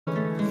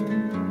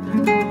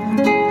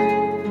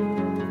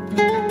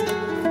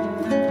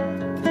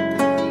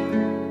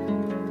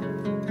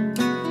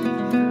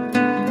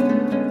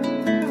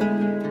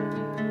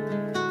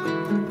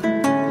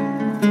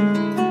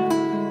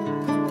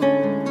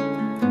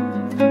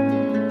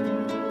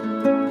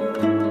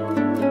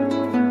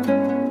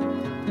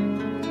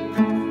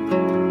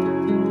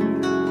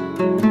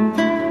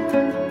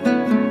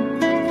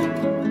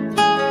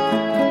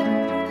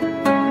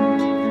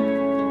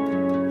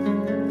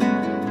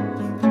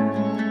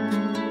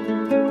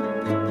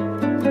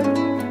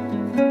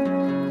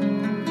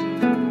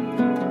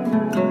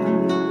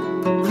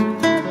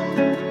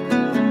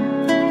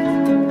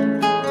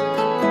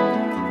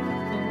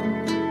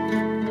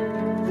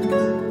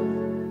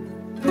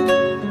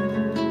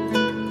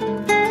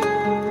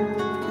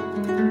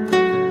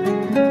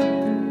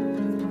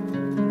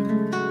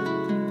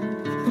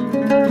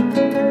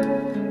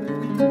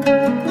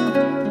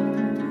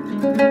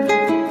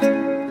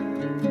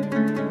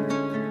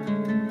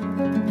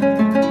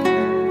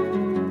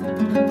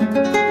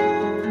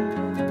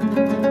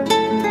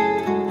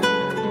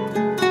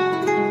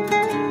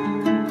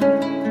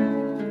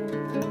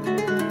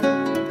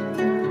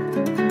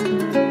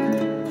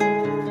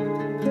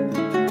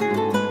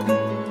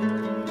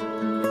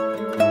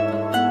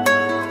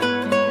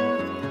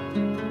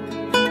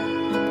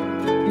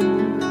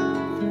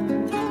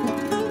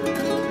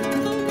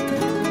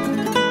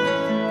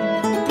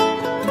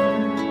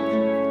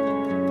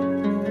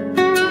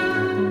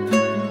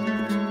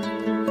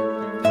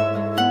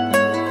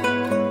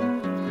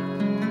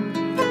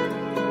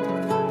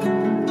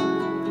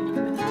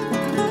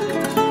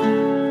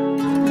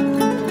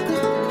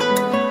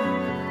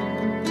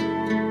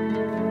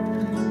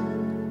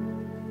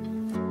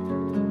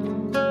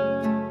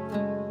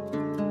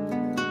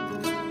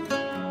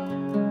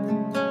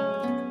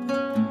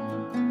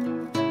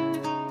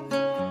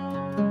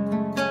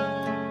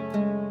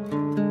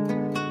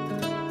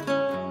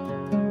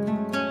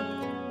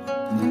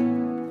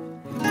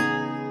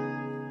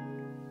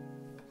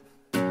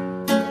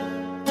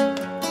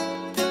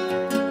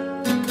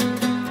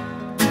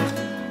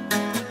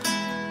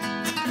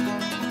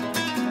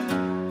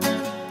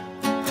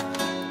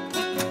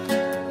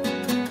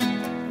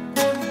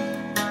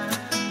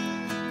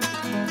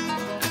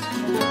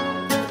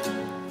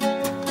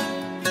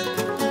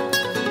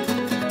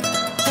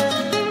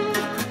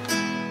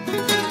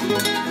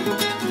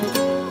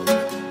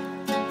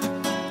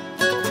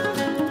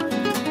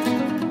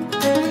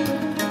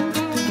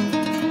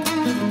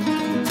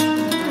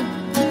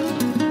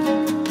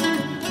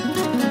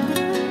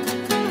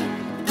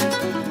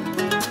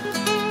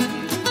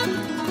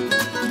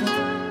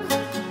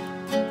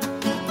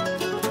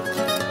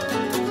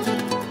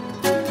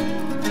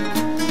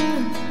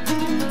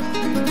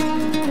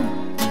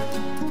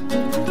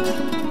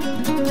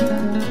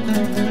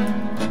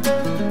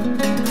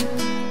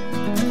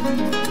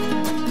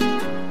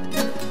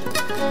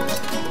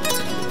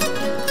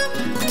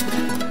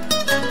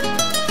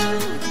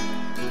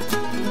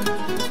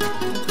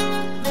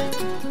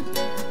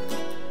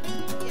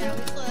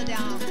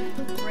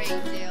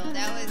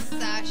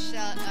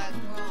Sharon.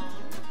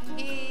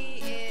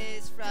 He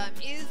is from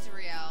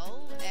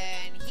Israel,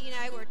 and he and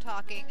I were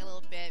talking a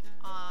little bit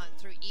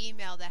through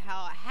email that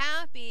how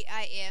happy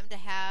I am to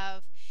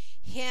have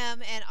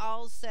him and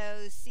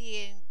also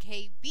seeing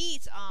K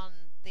Beats on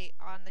the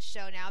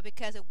show now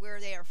because of where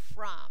they are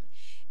from.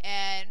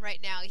 And right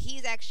now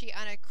he's actually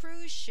on a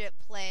cruise ship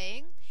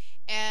playing,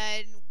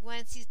 and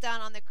once he's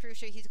done on the cruise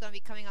ship, he's going to be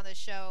coming on the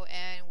show,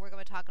 and we're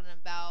going to be talking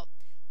about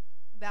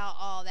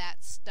all that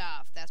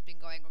stuff that's been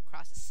going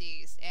across the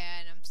seas.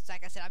 And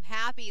like I said, I'm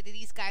happy that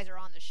these guys are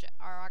on the show,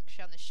 are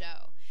actually on the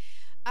show.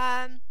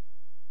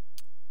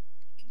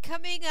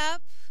 Coming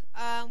up,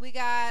 we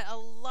got a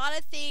lot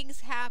of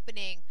things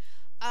happening.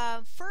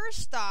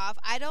 First off,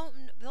 I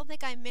don't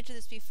think I mentioned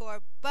this before,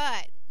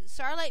 but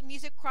Starlight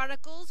Music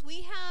Chronicles,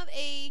 we have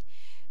a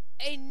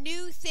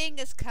new thing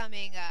that's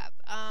coming up.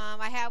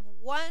 I have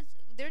one.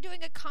 They're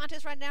doing a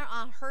contest right now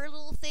on her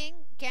little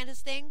thing, Candace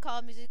thing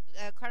called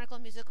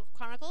Musical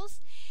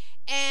Chronicles,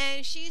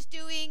 and she's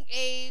doing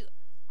a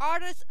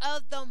Artist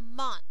of the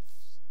Month.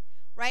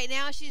 Right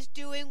now, she's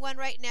doing one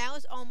right now.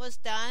 It's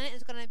almost done.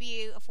 It's going to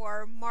be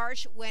for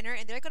March winter,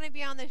 and they're going to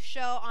be on the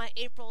show on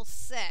April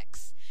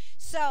 6th.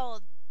 So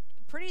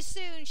pretty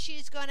soon,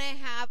 she's going to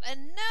have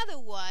another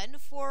one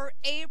for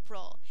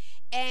April.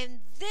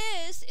 And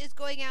this is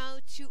going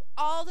out to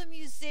all the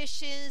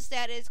musicians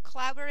that is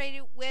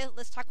collaborated with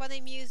Let's Talk About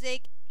the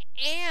Music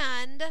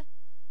and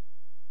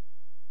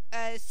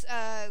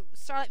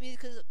Starlight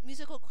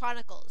Musical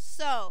Chronicles.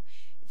 So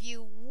if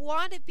you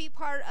want to be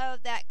part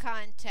of that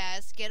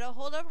contest, get a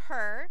hold of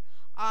her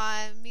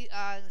on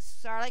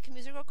Starlight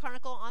Musical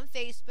Chronicle on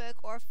Facebook,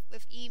 or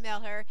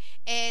email her,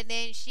 and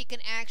then she can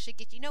actually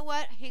get, you know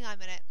what, hang on a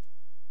minute.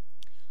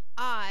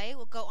 I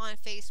will go on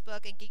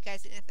Facebook and get you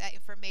guys that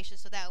information,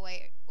 so that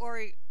way,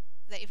 or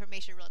that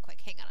information real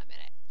quick. Hang on a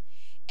minute.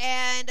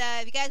 And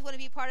if you guys want to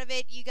be part of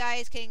it, you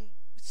guys can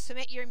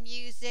submit your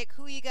music,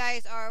 who you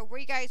guys are, where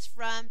you guys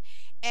from,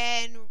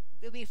 and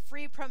it'll be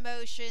free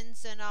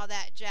promotions and all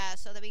that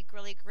jazz. So that'll be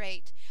really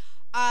great.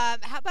 How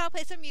about I'll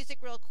play some music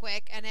real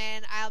quick, and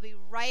then I'll be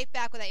right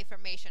back with that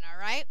information. All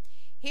right.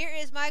 Here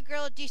is my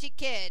girl DC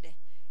Kid,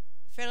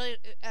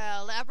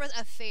 Labyrinth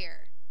of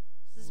Fear.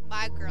 This is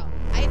my girl.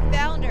 I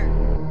found her.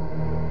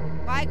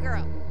 My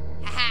girl.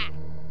 Haha.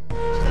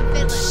 She's from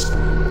Finland.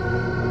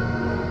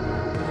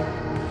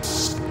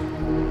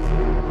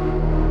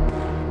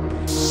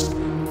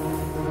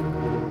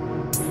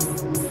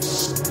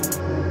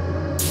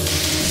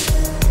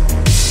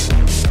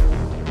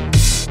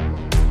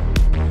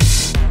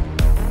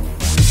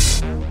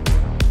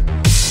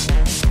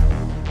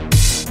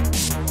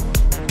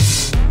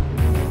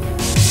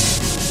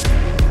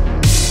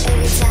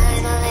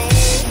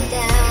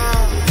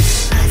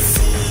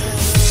 See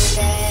you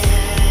there.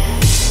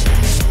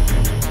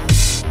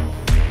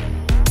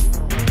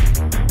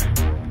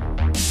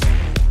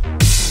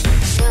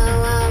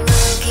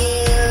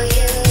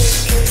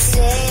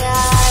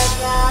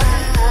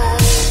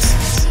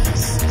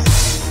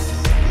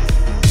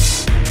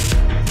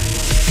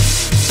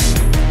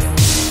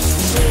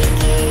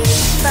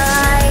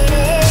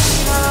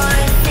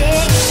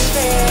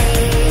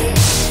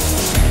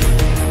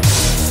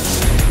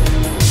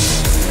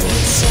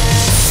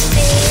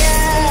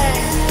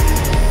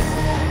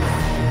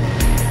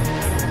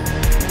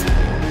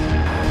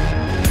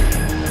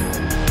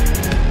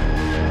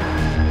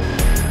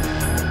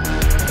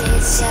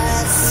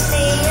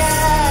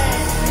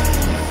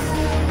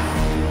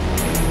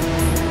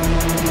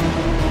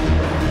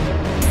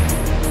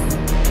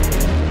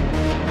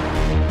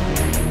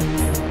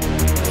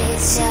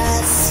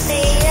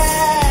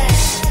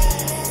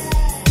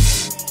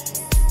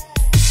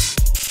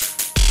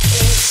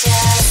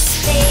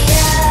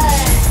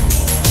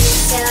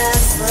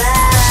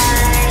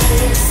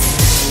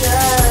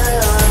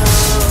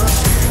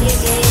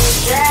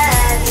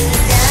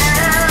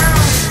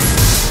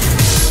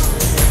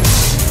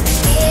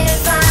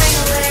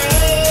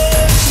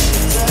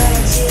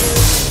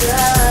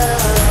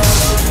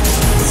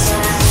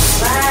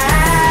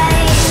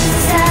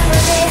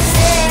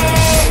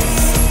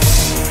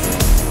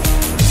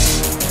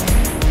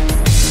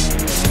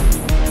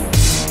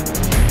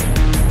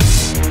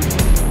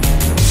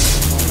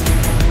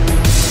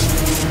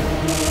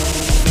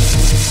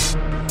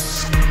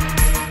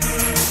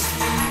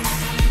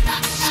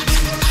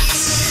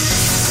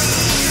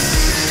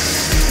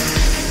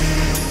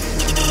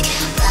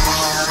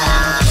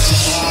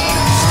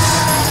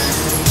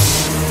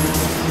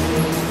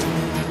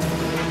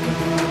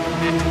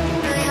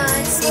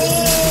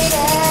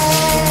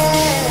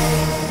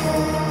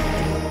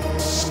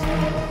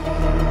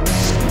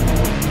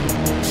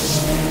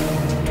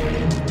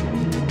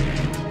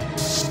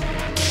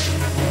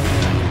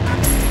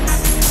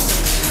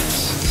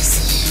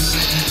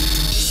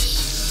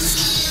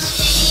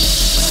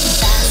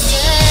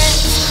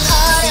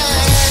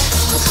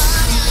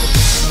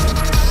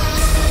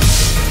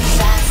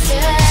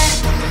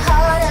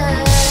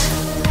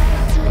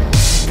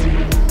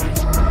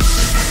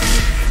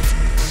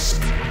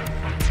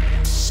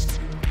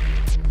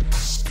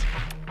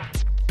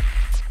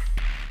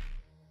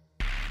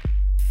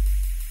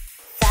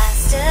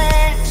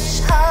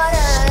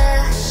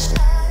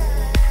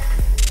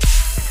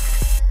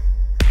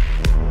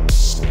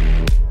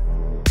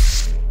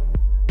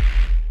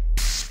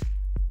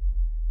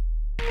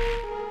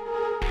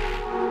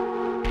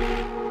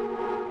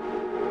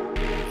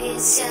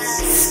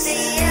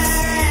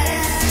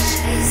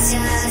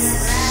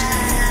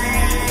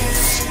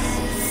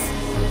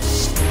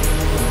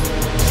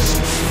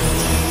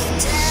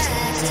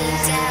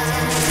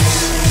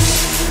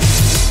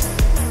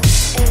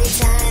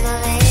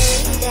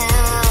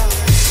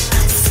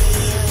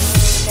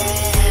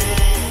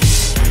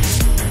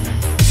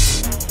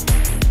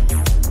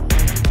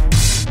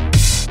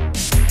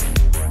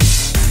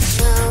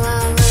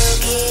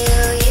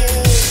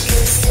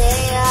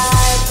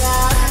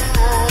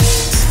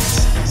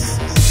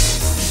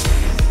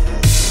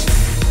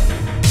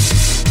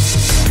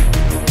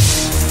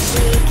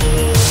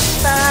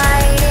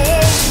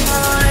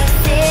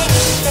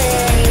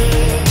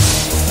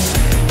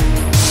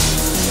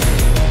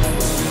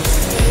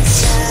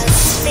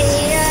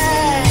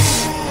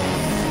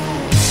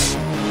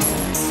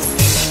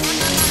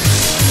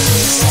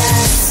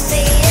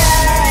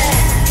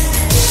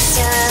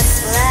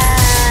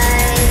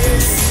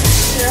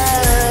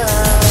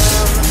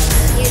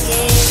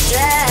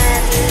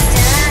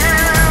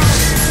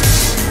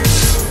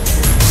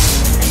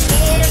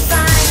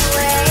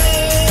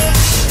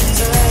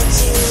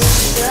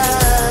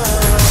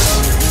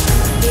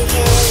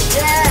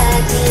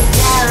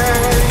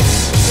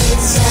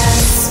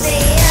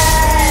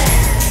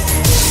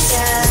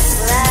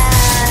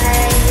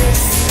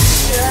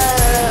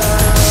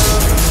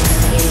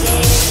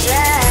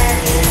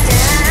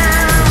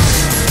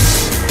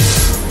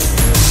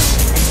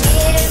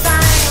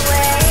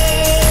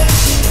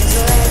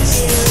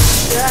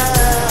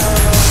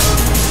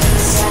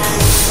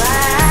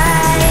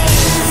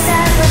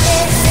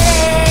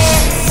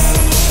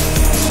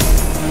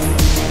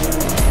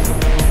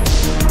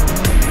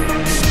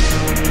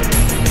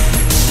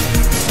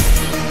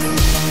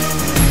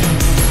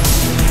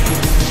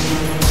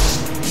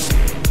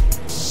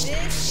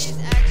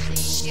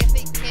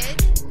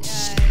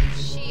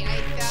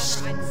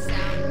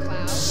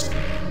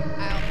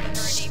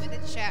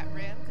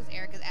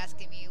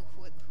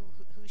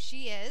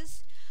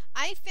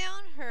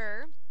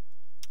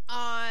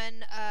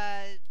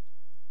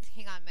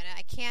 hang on a minute.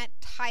 I can't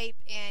type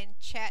and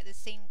chat at the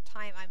same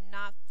time. I'm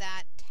not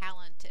that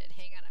talented.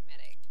 Hang on a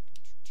minute.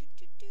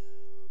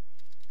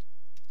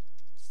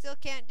 Still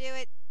can't do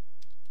it.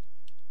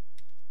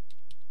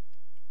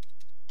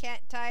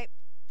 Can't type.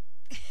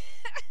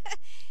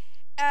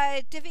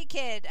 Diffie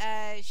Kid.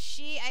 I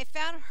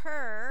found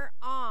her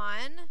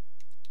on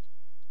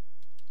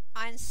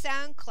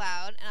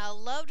SoundCloud, and I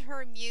loved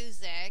her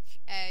music.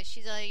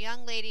 She's a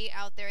young lady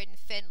out there in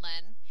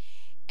Finland,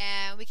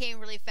 and we became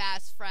really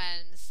fast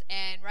friends.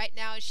 And right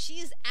now,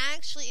 she's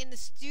actually in the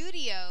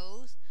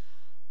studios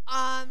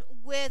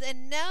with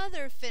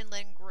another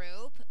Finland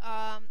group.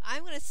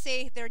 I'm going to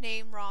say their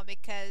name wrong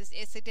because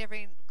it's a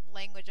different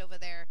language over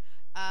there.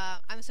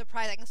 I'm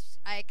surprised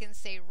I can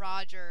say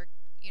Roger.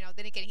 You know,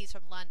 then again, he's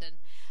from London.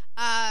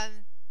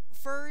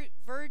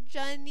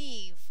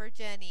 Virginie.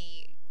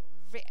 VARJOINE.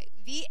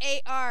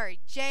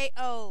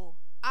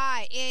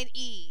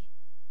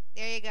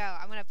 There you go.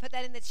 I'm going to put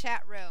that in the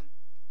chat room.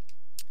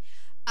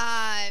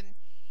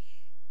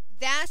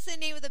 That's the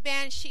name of the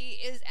band she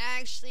is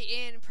actually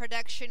in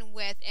production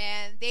with,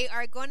 and they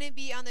are going to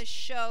be on the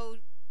show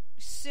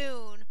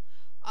soon,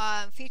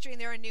 featuring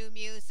their new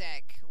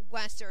music.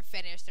 Once they're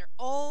finished, they're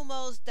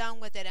almost done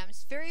with it. I'm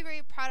very,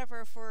 very proud of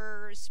her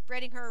for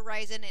spreading her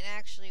horizon and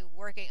actually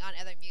working on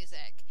other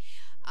music.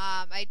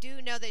 I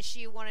do know that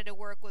she wanted to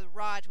work with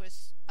Raj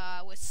with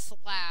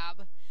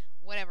Slab,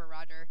 whatever,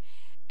 Roger,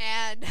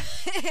 and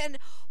and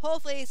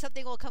hopefully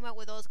something will come out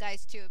with those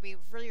guys too. It'd be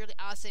really, really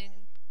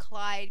awesome.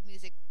 Collide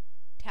music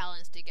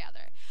talents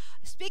together.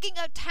 Speaking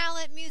of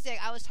talent music,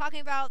 I was talking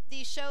about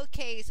the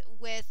showcase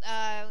with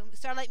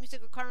Starlight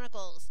Musical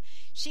Chronicles.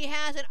 She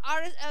has an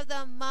Artist of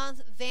the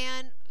Month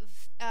van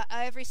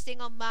every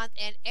single month,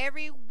 and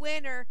every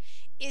winner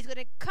is going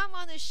to come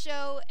on the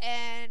show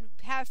and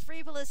have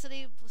free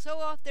publicity, show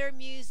off their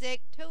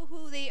music, to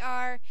who they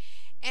are,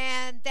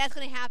 and that's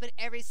going to happen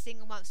every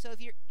single month. So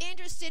if you're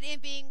interested in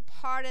being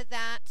part of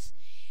that,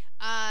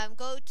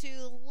 go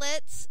to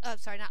Let's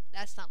Talk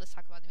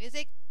About the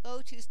Music.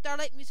 Go to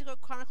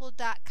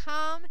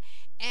StarlightMusicalChronicle.com,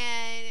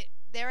 and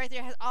there right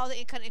there has all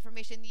the kind of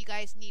information you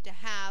guys need to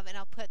have, and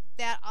I'll put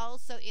that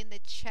also in the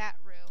chat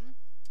room.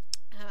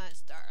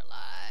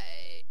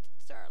 Starlight,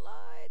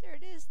 there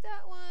it is,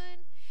 that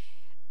one.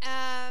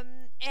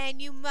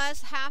 And you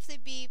must have to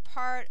be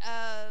part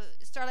of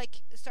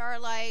Starlight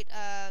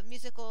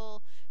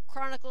Musical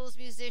Chronicles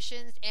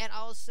musicians, and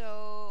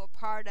also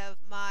part of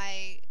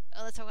my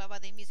Let's Talk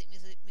About the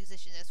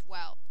musicians as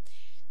well.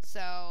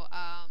 So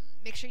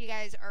make sure you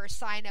guys are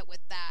signed up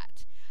with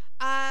that.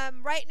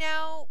 Right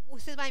now,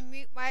 since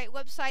my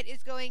website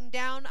is going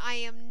down, I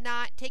am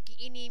not taking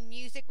any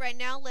music right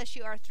now unless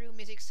you are through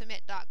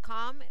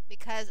MusicSubmit.com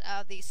because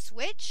of the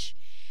switch.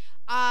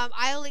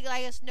 I'll let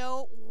us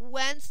know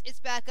once it's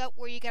back up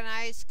where you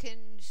guys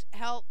can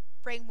help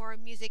bring more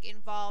music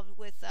involved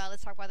with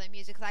Let's Talk About the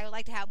Music, because I would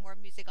like to have more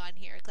music on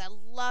here because I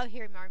love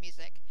hearing more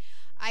music.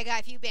 I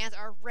got a few bands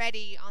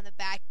already on the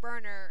back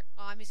burner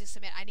on Music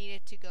Submit I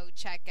needed to go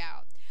check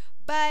out.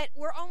 But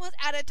we're almost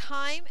out of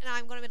time, and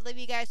I'm going to leave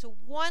you guys with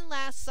one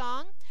last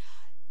song.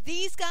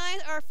 These guys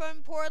are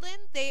from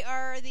Portland. They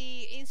are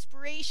the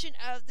inspiration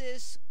of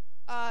this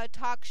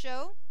talk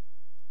show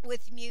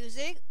with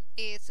music.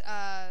 It's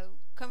a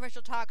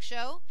commercial talk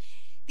show.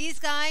 These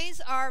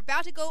guys are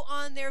about to go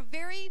on their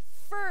very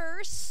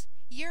first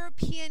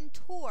European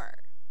tour.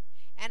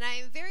 And I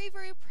am very,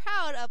 very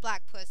proud of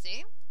Black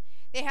Pussy.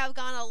 They have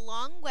gone a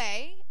long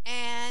way,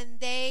 and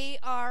they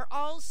are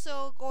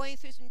also going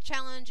through some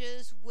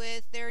challenges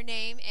with their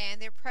name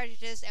and their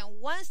prejudice.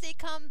 And once they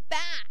come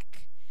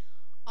back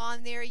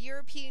on their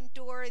European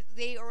tour,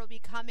 they will be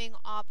coming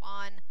up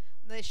on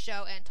the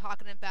show and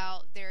talking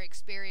about their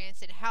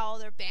experience and how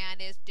their band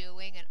is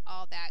doing and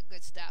all that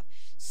good stuff.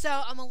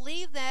 So I'm going to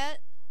leave that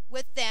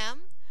with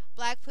them,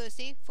 Black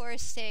Pussy, for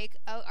sake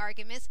of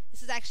arguments.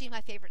 This is actually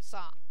my favorite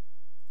song.